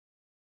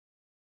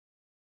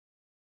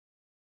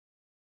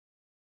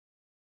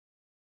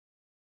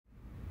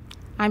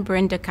I'm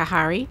Brenda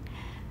Kahari.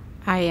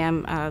 I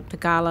am the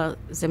Gala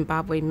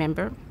Zimbabwe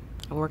member.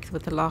 I work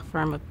with the law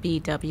firm of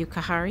B.W.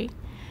 Kahari.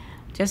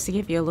 Just to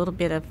give you a little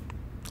bit of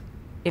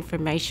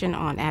information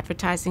on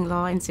advertising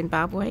law in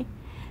Zimbabwe,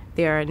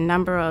 there are a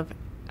number of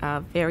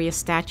various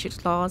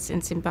statute laws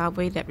in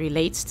Zimbabwe that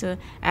relates to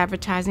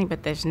advertising,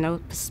 but there's no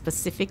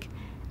specific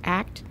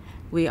act.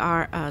 We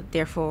are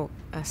therefore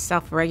a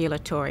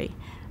self-regulatory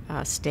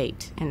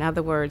state. In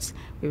other words,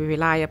 we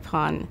rely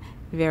upon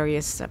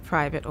various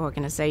private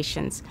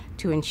organizations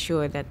to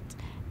ensure that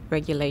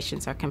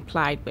regulations are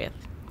complied with.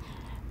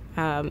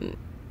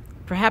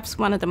 Perhaps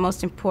one of the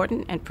most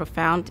important and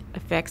profound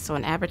effects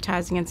on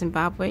advertising in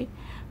Zimbabwe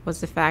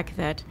was the fact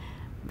that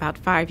about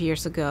 5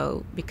 years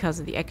ago, because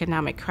of the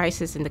economic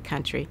crisis in the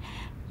country,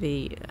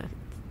 the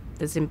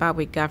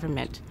Zimbabwe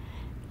government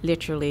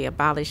literally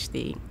abolished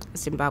the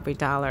Zimbabwe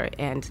dollar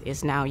and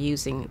is now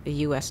using the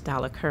US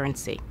dollar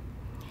currency.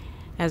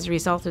 As a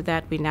result of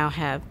that, we now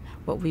have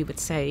what we would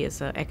say is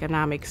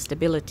economic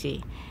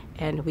stability,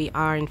 and we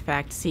are in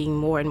fact seeing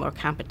more and more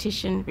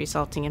competition,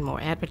 resulting in more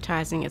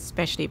advertising,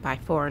 especially by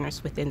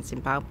foreigners within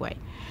Zimbabwe.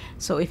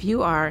 So if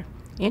you are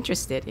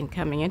interested in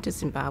coming into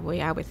Zimbabwe,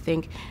 I would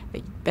think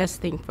the best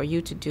thing for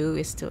you to do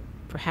is to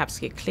perhaps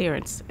get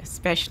clearance,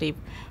 especially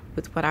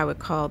with what I would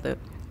call the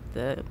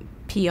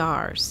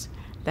PRs,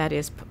 that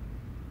is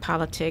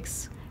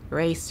politics,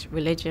 race,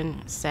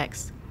 religion,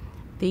 sex.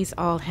 These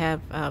all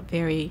have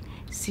very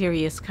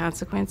serious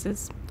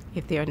consequences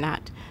if they are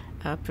not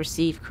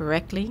perceived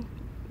correctly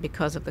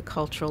because of the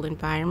cultural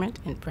environment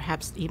and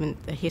perhaps even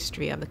the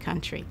history of the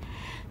country.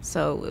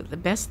 So the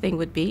best thing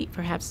would be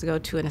perhaps to go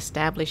to an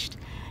established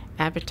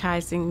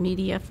advertising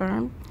media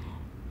firm,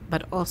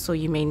 but also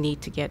you may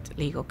need to get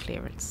legal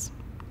clearance.